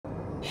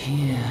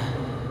Hear,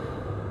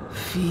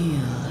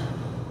 feel,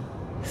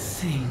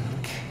 think.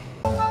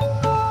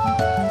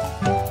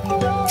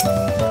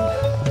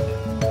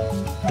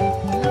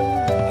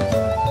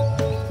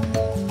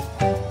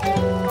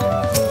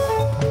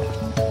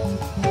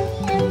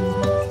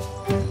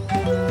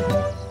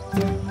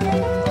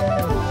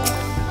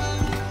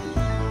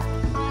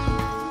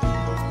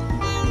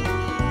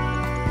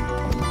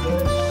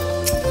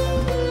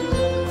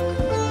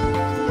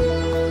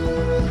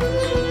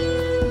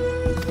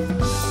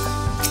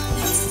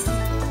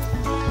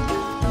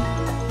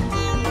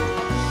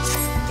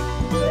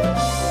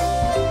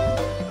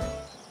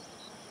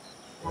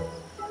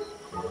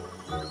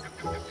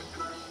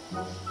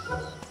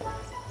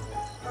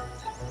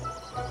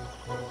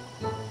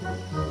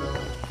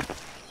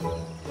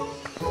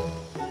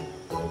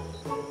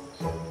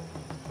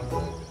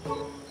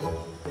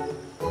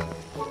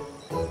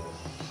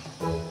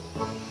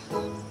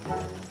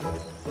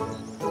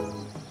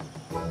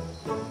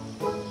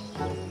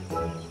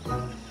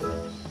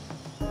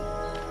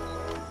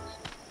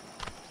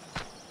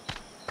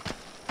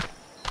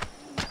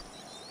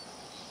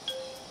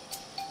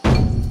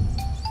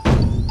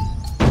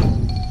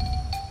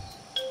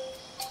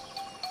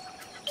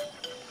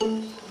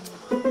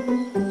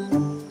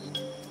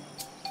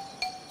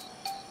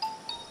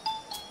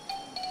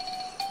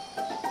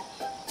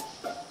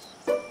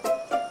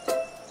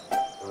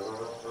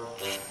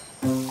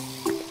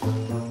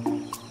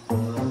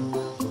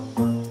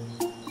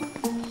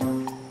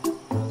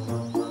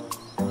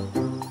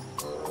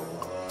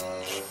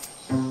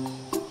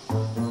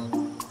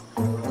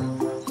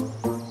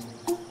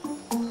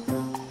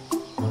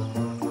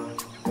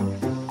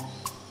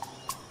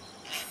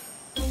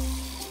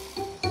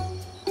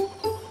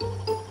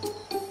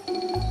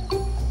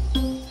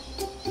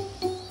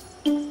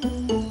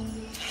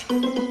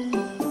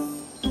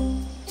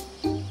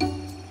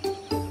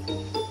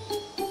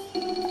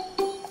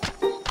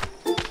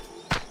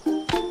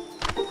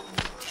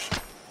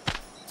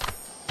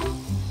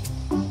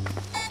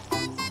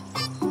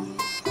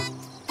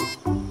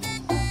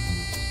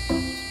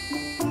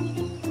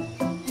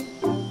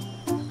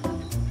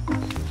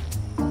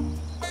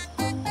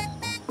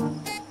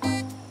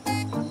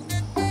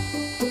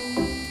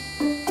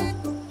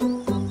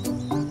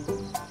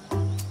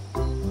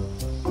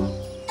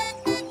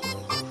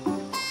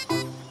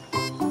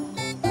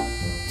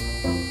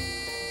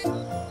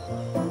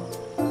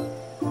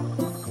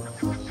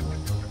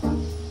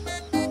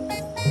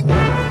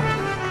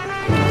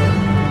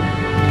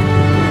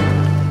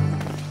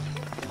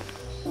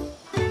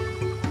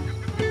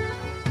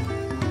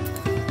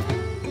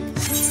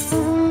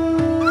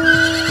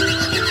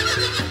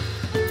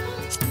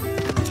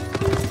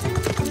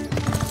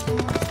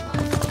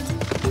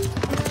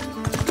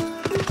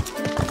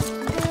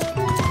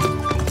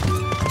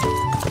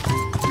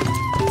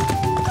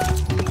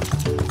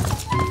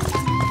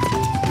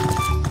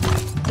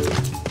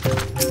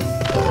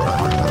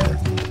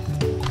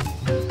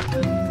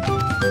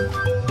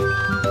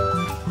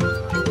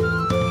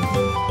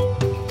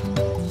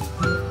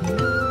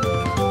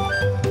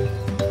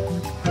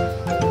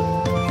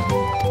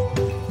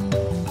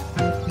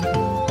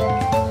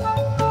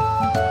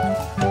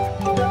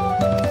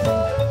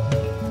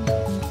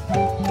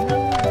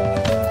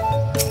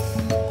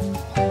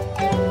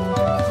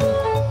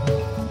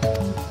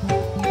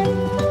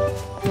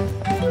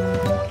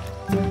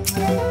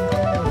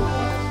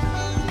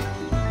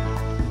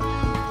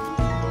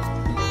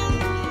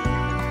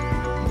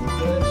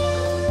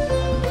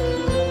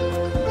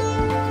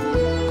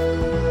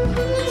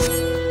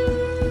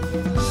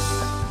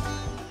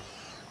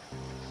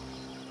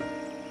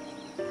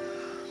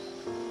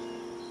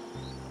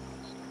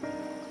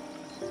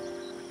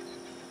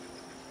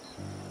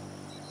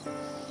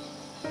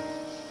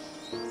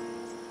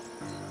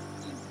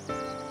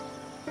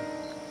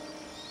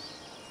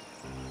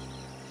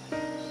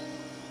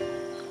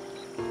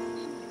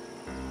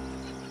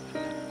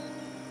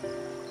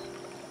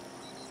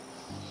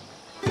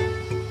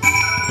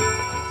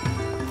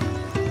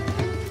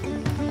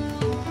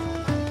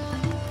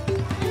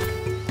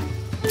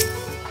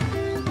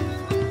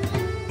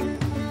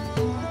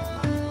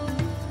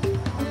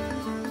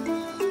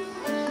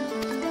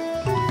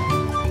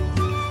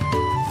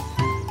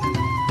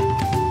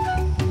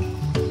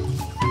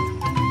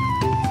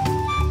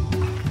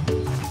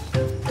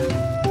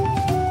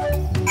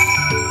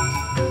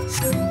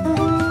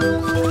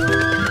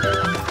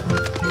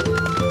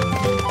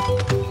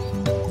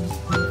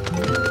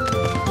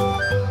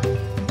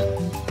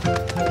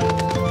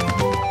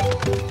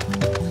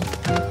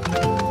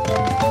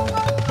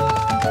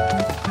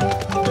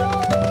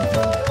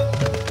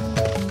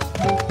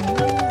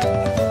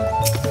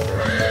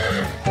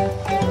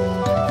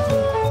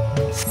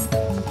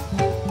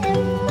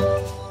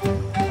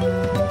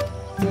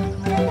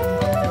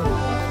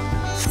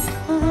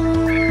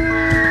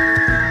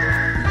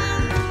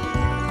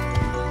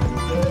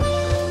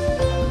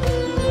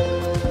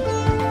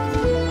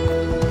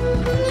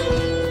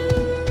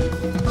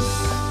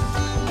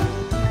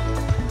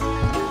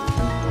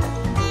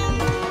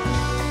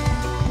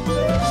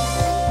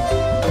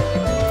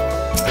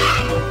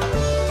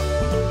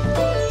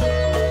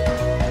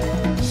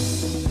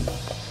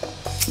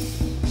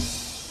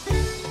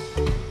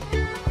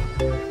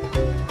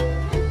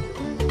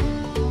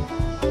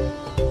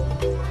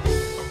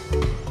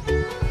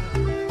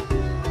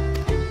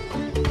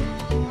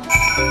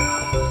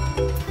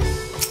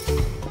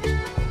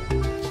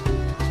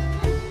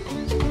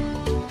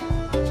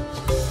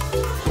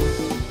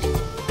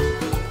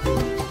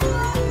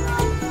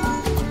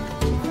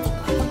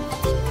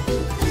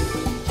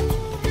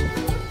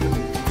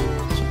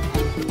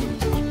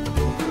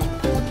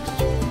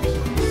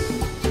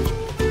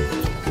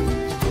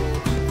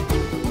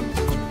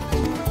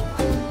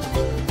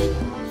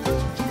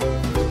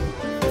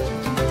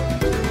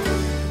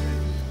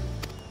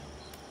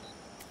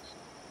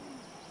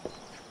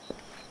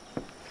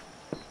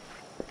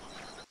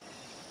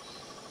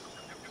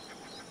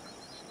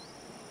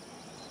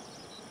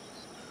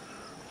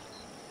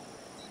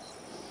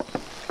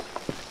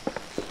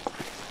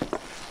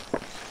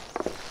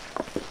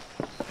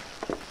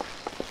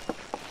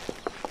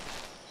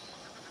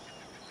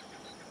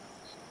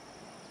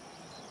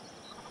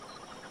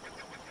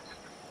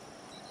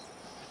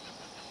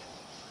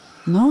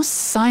 No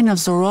sign of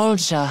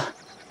Zorolja,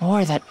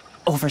 or that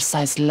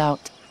oversized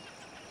lout.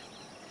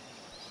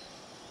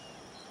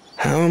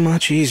 How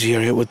much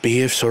easier it would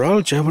be if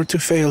Zorolja were to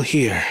fail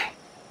here.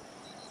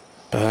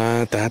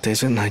 But that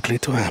isn't likely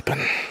to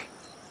happen.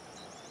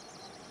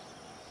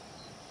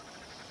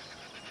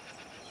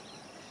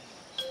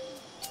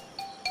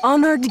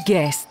 Honored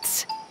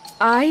guests,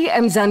 I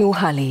am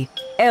Zanuhali,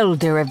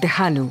 Elder of the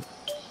Hanu.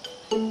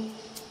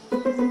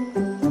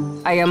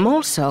 I am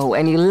also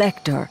an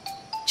elector,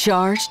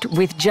 charged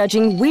with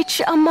judging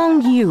which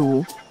among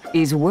you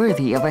is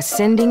worthy of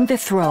ascending the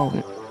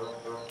throne.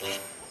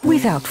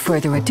 Without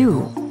further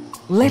ado,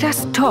 let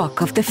us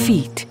talk of the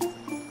feat.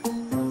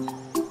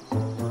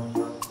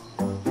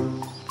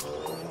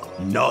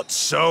 Not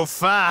so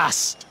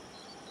fast!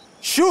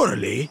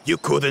 Surely you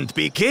couldn't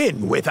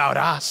begin without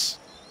us.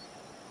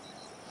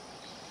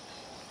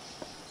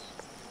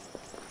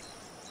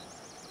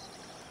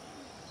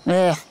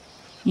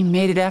 You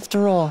made it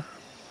after all.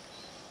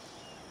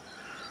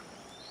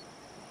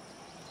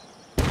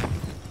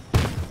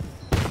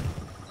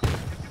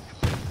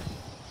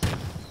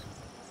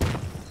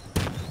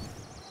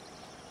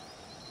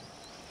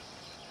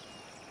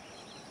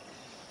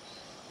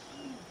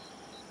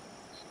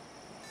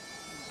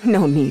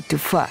 No need to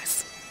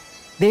fuss.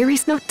 There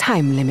is no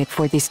time limit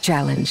for this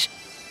challenge.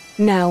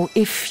 Now,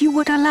 if you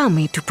would allow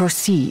me to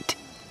proceed.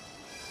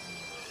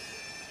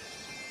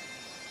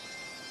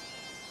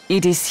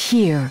 It is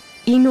here,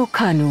 in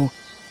Okanu,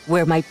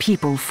 where my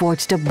people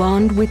forged a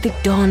bond with the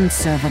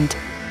Dawnservant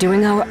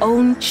during our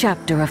own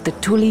chapter of the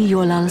Tuli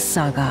Yolal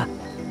saga.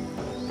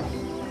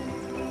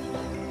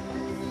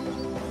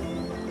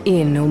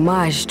 In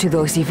homage to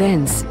those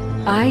events,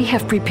 I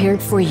have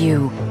prepared for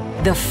you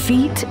the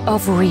Feat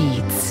of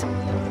Reeds.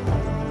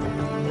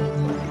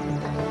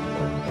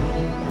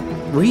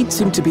 Reeds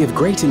seem to be of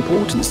great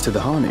importance to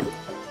the Hanu.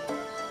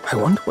 I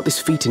wonder what this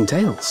feat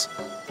entails.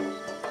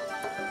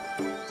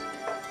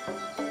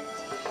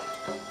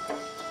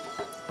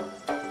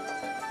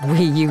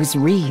 We use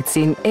reeds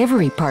in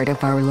every part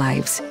of our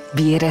lives,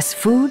 be it as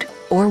food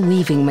or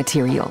weaving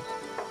material.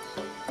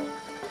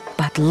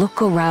 But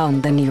look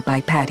around the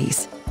nearby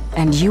paddies,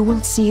 and you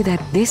will see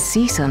that this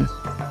season,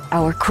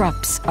 our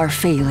crops are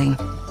failing.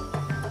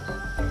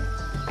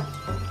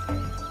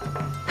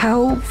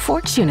 How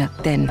fortunate,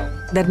 then,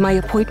 that my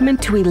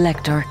appointment to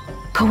elector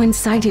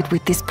coincided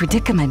with this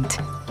predicament.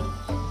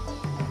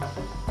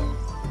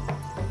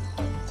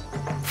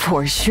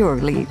 For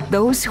surely,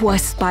 those who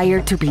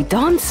aspire to be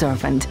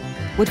Dawnservant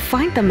would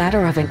find the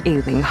matter of an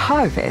ailing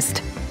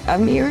harvest a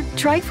mere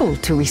trifle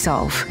to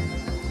resolve.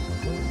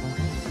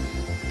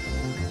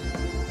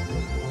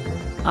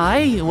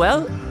 Aye,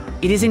 well,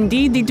 it is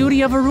indeed the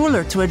duty of a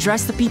ruler to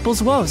address the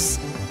people's woes.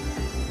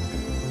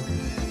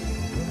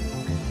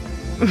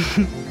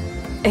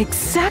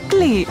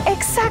 Exactly,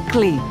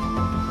 exactly!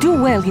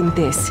 Do well in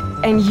this,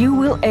 and you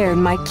will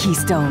earn my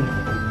keystone.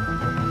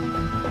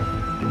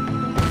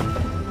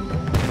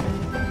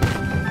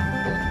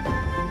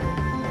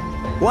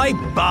 Why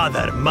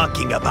bother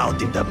mucking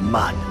about in the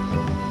mud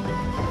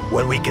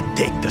when we can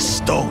take the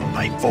stone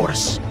by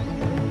force?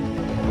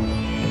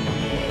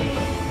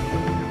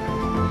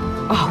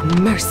 Oh,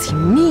 mercy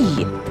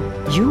me!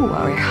 You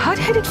are a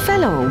hot-headed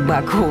fellow,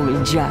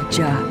 Bakul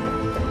Jaja.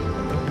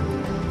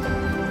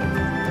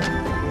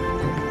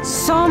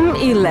 Some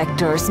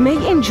electors may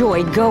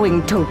enjoy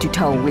going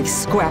toe-to-toe with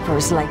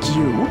scrappers like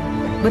you,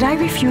 but I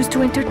refuse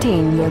to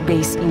entertain your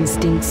base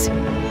instincts.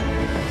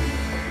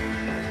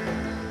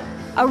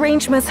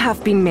 Arrangements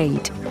have been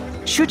made.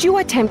 Should you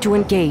attempt to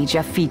engage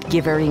a feat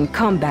giver in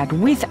combat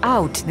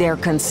without their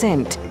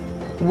consent,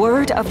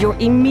 word of your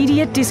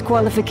immediate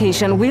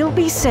disqualification will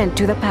be sent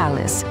to the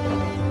palace.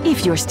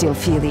 If you're still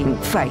feeling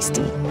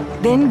feisty,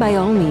 then by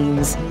all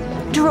means,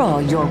 draw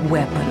your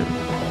weapon.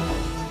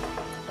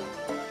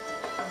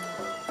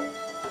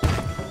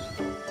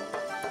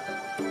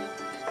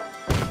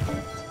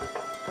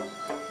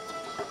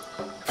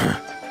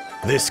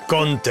 This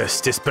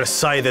contest is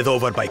presided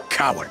over by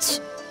cowards.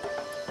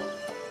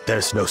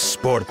 There's no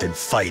sport in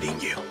fighting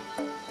you.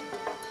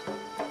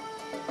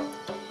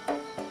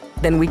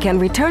 Then we can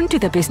return to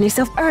the business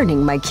of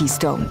earning my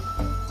keystone.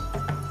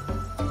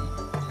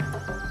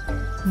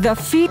 The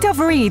Feat of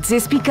Reeds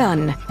is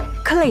begun.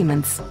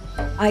 Claimants,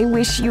 I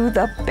wish you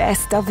the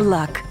best of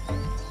luck.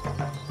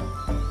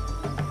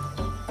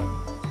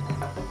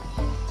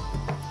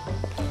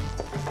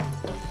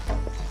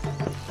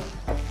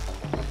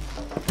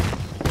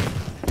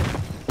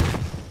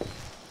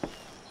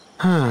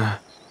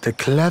 The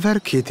clever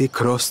kitty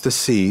crossed the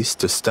seas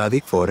to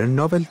study foreign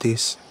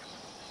novelties.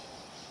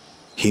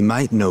 He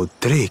might know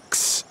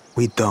tricks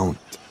we don't.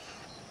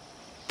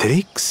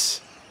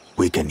 Tricks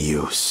we can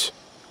use.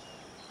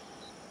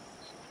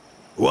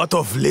 What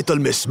of Little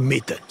Miss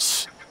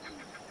Mittens?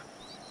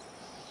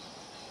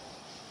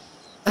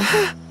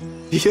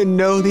 You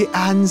know the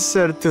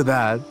answer to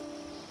that.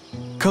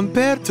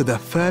 Compared to the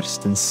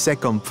first and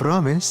second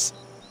promise,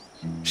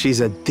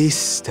 she's a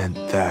distant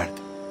third.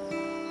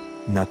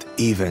 Not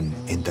even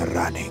in the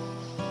running.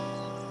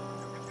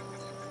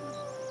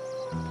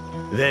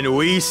 Then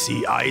we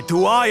see eye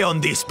to eye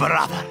on this,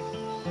 brother.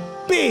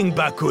 Being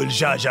Bakul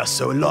Jaja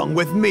so long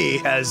with me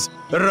has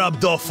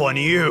rubbed off on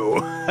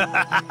you.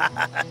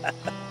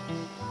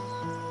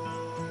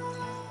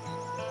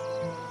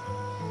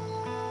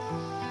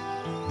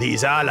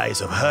 These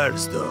allies of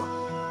hers, though,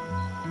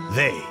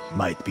 they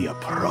might be a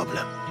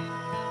problem.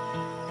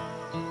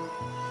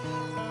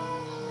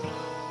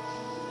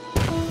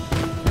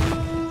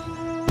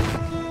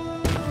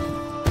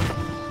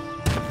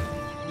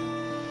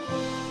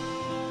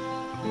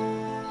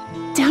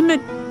 Damn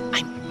it!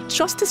 I'm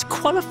just as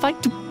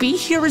qualified to be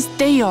here as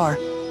they are.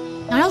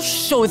 I'll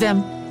show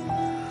them.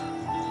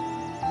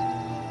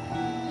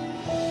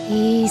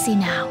 Easy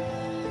now.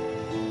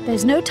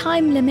 There's no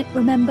time limit,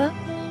 remember?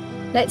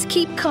 Let's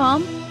keep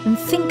calm and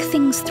think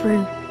things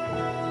through.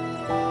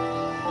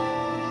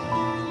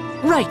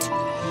 Right.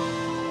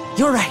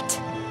 You're right.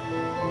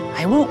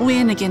 I won't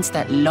win against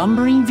that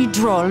lumbering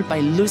Vidrol by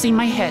losing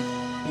my head.